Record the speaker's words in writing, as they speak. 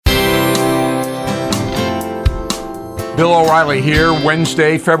Bill O'Reilly here,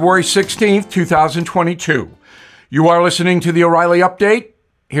 Wednesday, February 16th, 2022. You are listening to the O'Reilly Update.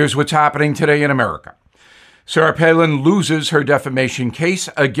 Here's what's happening today in America. Sarah Palin loses her defamation case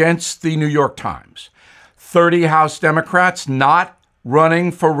against the New York Times. 30 House Democrats not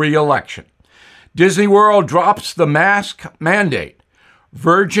running for re-election. Disney World drops the mask mandate.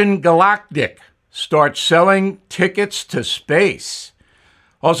 Virgin Galactic starts selling tickets to space.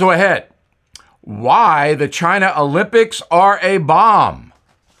 Also ahead, why the China Olympics are a bomb.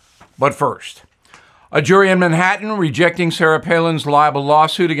 But first, a jury in Manhattan rejecting Sarah Palin's libel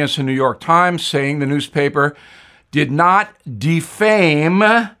lawsuit against the New York Times, saying the newspaper did not defame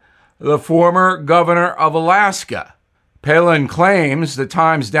the former governor of Alaska. Palin claims the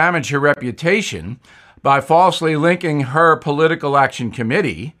Times damaged her reputation by falsely linking her political action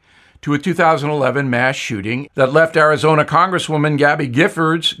committee to a 2011 mass shooting that left Arizona Congresswoman Gabby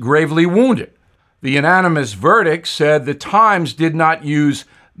Giffords gravely wounded. The unanimous verdict said the Times did not use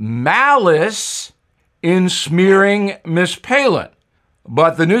malice in smearing Miss Palin,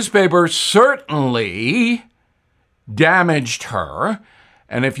 but the newspaper certainly damaged her.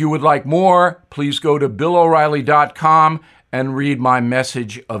 And if you would like more, please go to BillO'Reilly.com and read my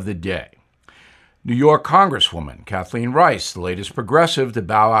message of the day. New York Congresswoman Kathleen Rice, the latest progressive to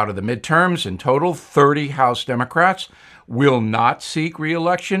bow out of the midterms. In total, 30 House Democrats will not seek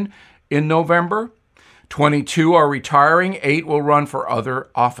re-election in November. 22 are retiring. 8 will run for other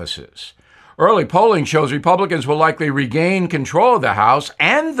offices. Early polling shows Republicans will likely regain control of the House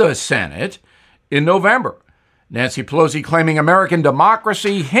and the Senate in November. Nancy Pelosi claiming American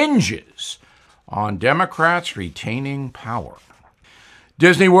democracy hinges on Democrats retaining power.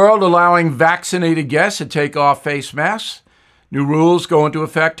 Disney World allowing vaccinated guests to take off face masks. New rules go into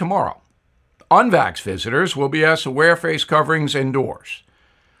effect tomorrow. Unvaxxed visitors will be asked to wear face coverings indoors.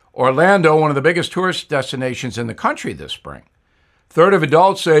 Orlando, one of the biggest tourist destinations in the country this spring. A third of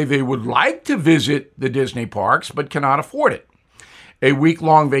adults say they would like to visit the Disney parks but cannot afford it. A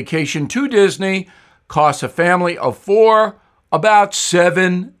week-long vacation to Disney costs a family of 4 about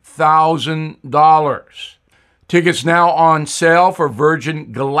 $7,000. Tickets now on sale for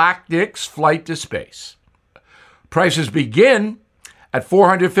Virgin Galactic's flight to space. Prices begin at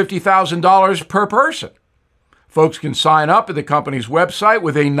 $450,000 per person. Folks can sign up at the company's website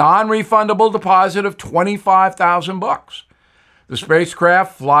with a non-refundable deposit of $25,000. The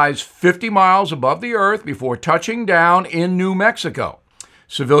spacecraft flies 50 miles above the Earth before touching down in New Mexico.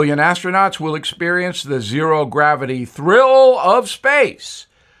 Civilian astronauts will experience the zero-gravity thrill of space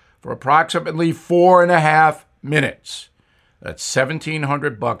for approximately 4.5 minutes. That's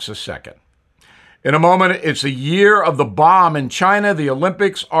 $1,700 a second. In a moment, it's a year of the bomb in China. The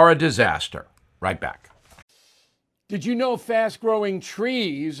Olympics are a disaster. Right back. Did you know Fast Growing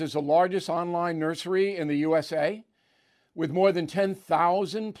Trees is the largest online nursery in the USA? With more than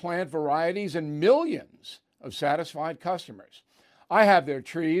 10,000 plant varieties and millions of satisfied customers. I have their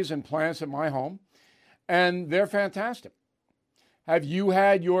trees and plants at my home, and they're fantastic. Have you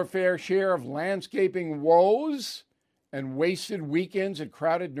had your fair share of landscaping woes and wasted weekends at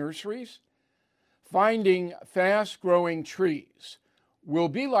crowded nurseries? Finding fast-growing trees will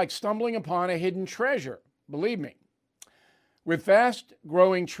be like stumbling upon a hidden treasure, believe me. With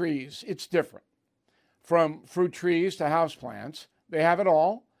fast-growing trees, it's different. From fruit trees to houseplants, they have it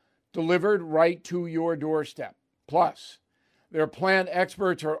all delivered right to your doorstep. Plus, their plant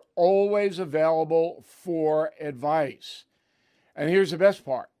experts are always available for advice. And here's the best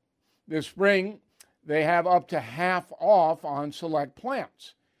part. This spring, they have up to half off on select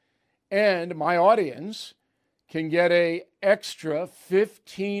plants. And my audience can get an extra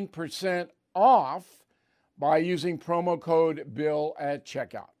 15% off by using promo code BILL at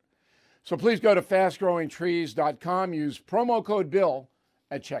checkout. So please go to fastgrowingtrees.com, use promo code BILL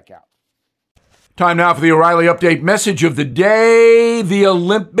at checkout. Time now for the O'Reilly Update message of the day, the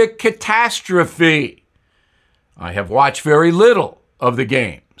Olympic catastrophe. I have watched very little of the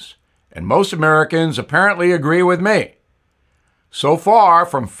games, and most Americans apparently agree with me. So far,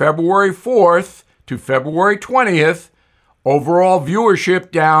 from February 4th to February 20th, overall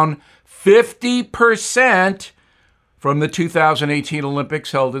viewership down 50% from the 2018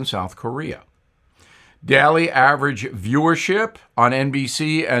 Olympics held in South Korea. Daily average viewership on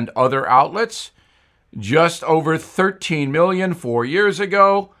NBC and other outlets, just over 13 million 4 years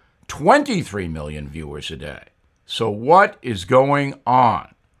ago, 23 million viewers a day. So what is going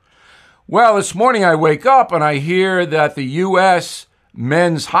on? Well, this morning I wake up and I hear that the U.S.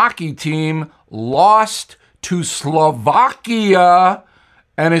 men's hockey team lost to Slovakia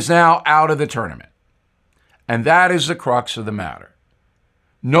and is now out of the tournament. And that is the crux of the matter.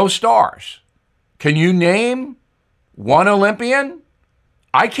 No stars. Can you name one Olympian?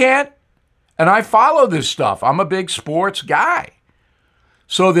 I can't. And I follow this stuff. I'm a big sports guy.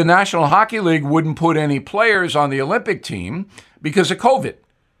 So the National Hockey League wouldn't put any players on the Olympic team because of COVID.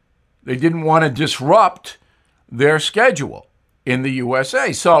 They didn't want to disrupt their schedule in the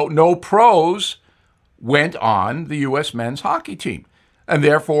USA. So no pros went on the U.S. men's hockey team. And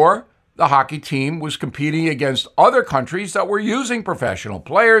therefore, the hockey team was competing against other countries that were using professional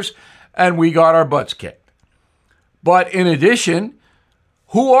players, and we got our butts kicked. But in addition,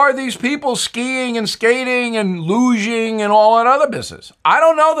 who are these people skiing and skating and luging and all that other business? I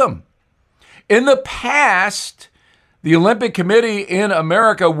don't know them. In the past, the Olympic Committee in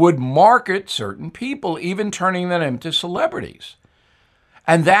America would market certain people, even turning them into celebrities.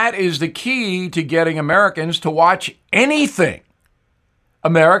 And that is the key to getting Americans to watch anything.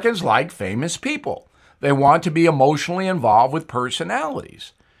 Americans like famous people. They want to be emotionally involved with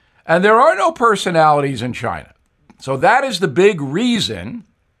personalities. And there are no personalities in China. So that is the big reason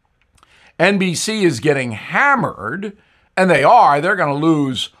NBC is getting hammered, and they are. They're going to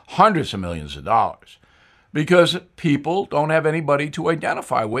lose hundreds of millions of dollars because people don't have anybody to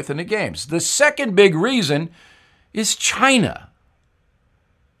identify with in the games. The second big reason is China.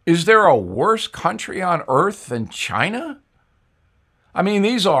 Is there a worse country on earth than China? I mean,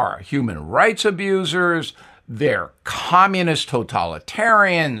 these are human rights abusers. They're communist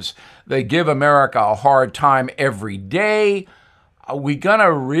totalitarians. They give America a hard time every day. Are we going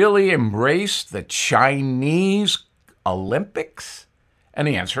to really embrace the Chinese Olympics? And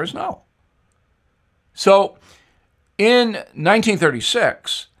the answer is no. So in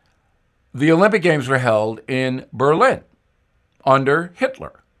 1936, the Olympic Games were held in Berlin under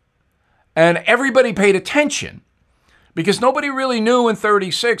Hitler. And everybody paid attention because nobody really knew in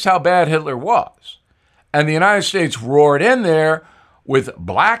 36 how bad Hitler was. And the United States roared in there with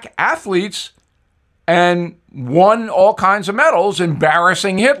black athletes and won all kinds of medals,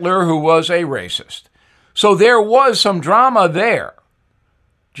 embarrassing Hitler, who was a racist. So there was some drama there.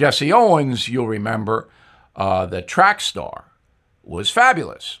 Jesse Owens, you'll remember, the track star, was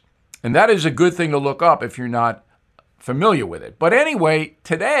fabulous. And that is a good thing to look up if you're not familiar with it. But anyway,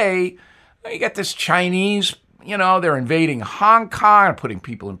 today, you got this Chinese, they're invading Hong Kong, putting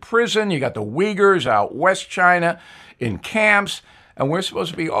people in prison. You got the Uyghurs out West China in camps. And we're supposed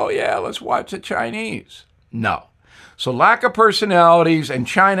to be, let's watch the Chinese. No. So lack of personalities and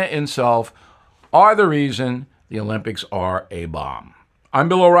China itself are the reason the Olympics are a bomb. I'm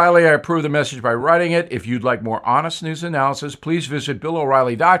Bill O'Reilly. I approve the message by writing it. If you'd like more honest news analysis, please visit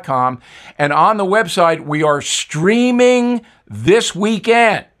BillO'Reilly.com. And on the website, we are streaming this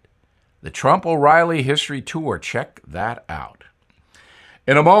weekend the Trump O'Reilly History Tour. Check that out.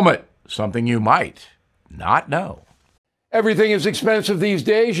 In a moment, something you might not know. Everything is expensive these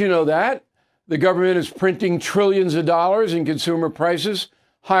days, you know that. The government is printing trillions of dollars and consumer prices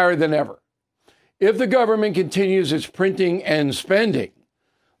higher than ever. If the government continues its printing and spending,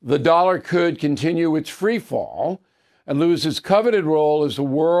 the dollar could continue its free fall and lose its coveted role as the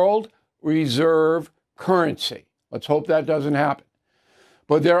world reserve currency. Let's hope that doesn't happen.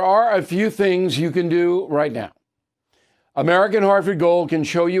 But there are a few things you can do right now. American Hartford Gold can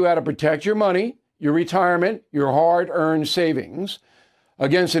show you how to protect your money, your retirement, your hard-earned savings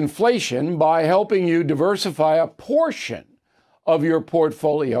against inflation by helping you diversify a portion of your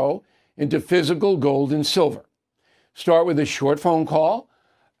portfolio into physical gold and silver. Start with a short phone call,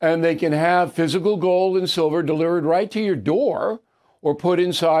 and they can have physical gold and silver delivered right to your door or put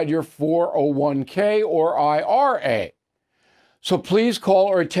inside your 401k or IRA. So please call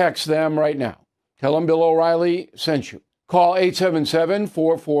or text them right now. Tell them Bill O'Reilly sent you. Call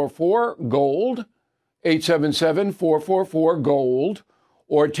 877-444-GOLD, 877-444-GOLD,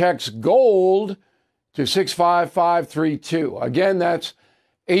 or text GOLD to 65532. Again, that's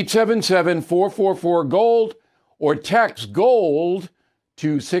 877-444-GOLD, or text GOLD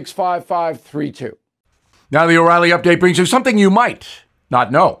to 65532. Now the O'Reilly Update brings you something you might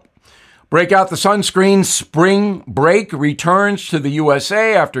not know. Break Out the Sunscreen Spring Break returns to the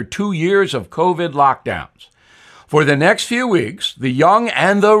USA after 2 years of COVID lockdowns. For the next few weeks, the young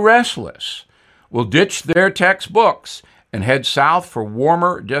and the restless will ditch their textbooks and head south for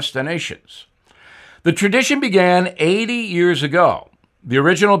warmer destinations. The tradition began 80 years ago. The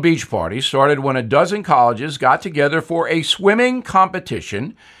original beach party started when a dozen colleges got together for a swimming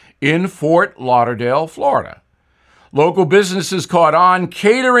competition in Fort Lauderdale, Florida. Local businesses caught on,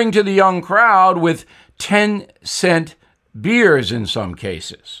 catering to the young crowd with 10-cent beers in some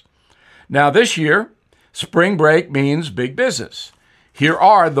cases. Now this year, spring break means big business. Here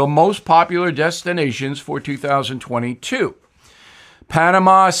are the most popular destinations for 2022.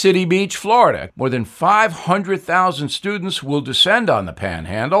 Panama City Beach, Florida. More than 500,000 students will descend on the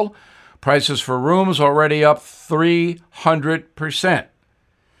Panhandle. Prices for rooms already up 300%.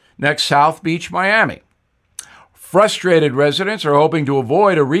 Next, South Beach, Miami. Frustrated residents are hoping to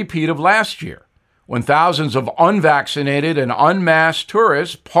avoid a repeat of last year, when thousands of unvaccinated and unmasked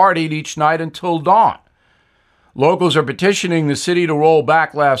tourists partied each night until dawn. Locals are petitioning the city to roll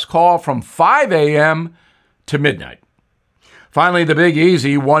back last call from 5 a.m. to midnight. Finally, the Big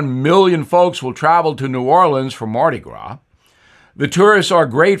Easy. 1 million folks will travel to New Orleans for Mardi Gras. The tourists are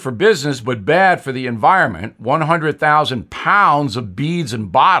great for business, but bad for the environment. 100,000 pounds of beads and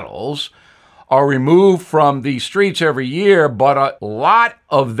bottles are removed from the streets every year, but a lot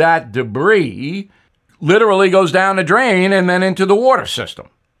of that debris literally goes down the drain and then into the water system.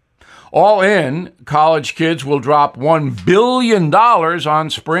 All in, college kids will drop $1 billion on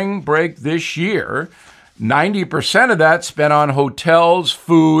spring break this year. 90% of that spent on hotels,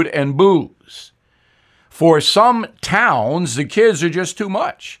 food, and booze. For some towns, the kids are just too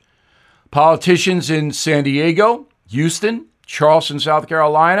much. Politicians in San Diego, Houston, Charleston, South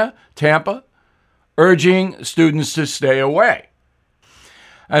Carolina, Tampa, urging students to stay away.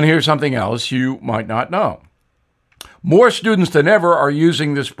 And here's something else you might not know. More students than ever are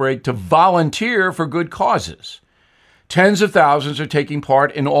using this break to volunteer for good causes. Tens of thousands are taking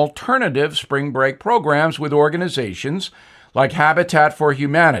part in alternative spring break programs with organizations like Habitat for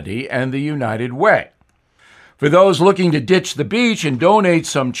Humanity and the United Way. For those looking to ditch the beach and donate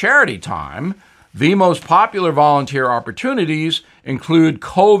some charity time, the most popular volunteer opportunities include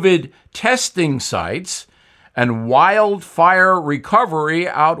COVID testing sites and wildfire recovery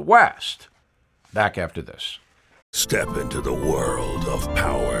out west. Back after this. Step into the world of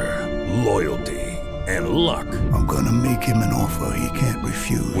power, loyalty, and luck. I'm gonna make him an offer he can't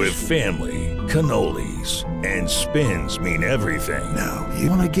refuse. With family, cannolis, and spins mean everything. Now, you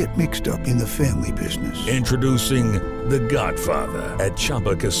wanna get mixed up in the family business. Introducing The Godfather at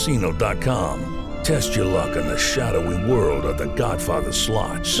ChumbaCasino.com. Test your luck in the shadowy world of The Godfather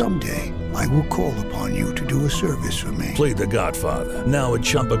slot. Someday, I will call upon you to do a service for me. Play The Godfather, now at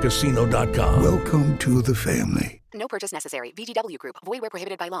ChumbaCasino.com. Welcome to the family. No purchase necessary. VGW Group. Void where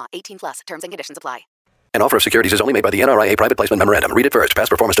prohibited by law. 18+. Terms and conditions apply. An offer of securities is only made by the NRIA Private Placement Memorandum. Read it first. Past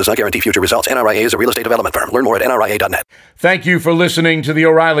performance does not guarantee future results. NRIA is a real estate development firm. Learn more at NRIA.net. Thank you for listening to the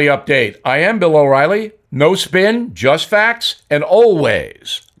O'Reilly Update. I am Bill O'Reilly. No spin, just facts, and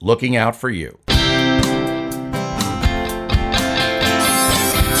always looking out for you.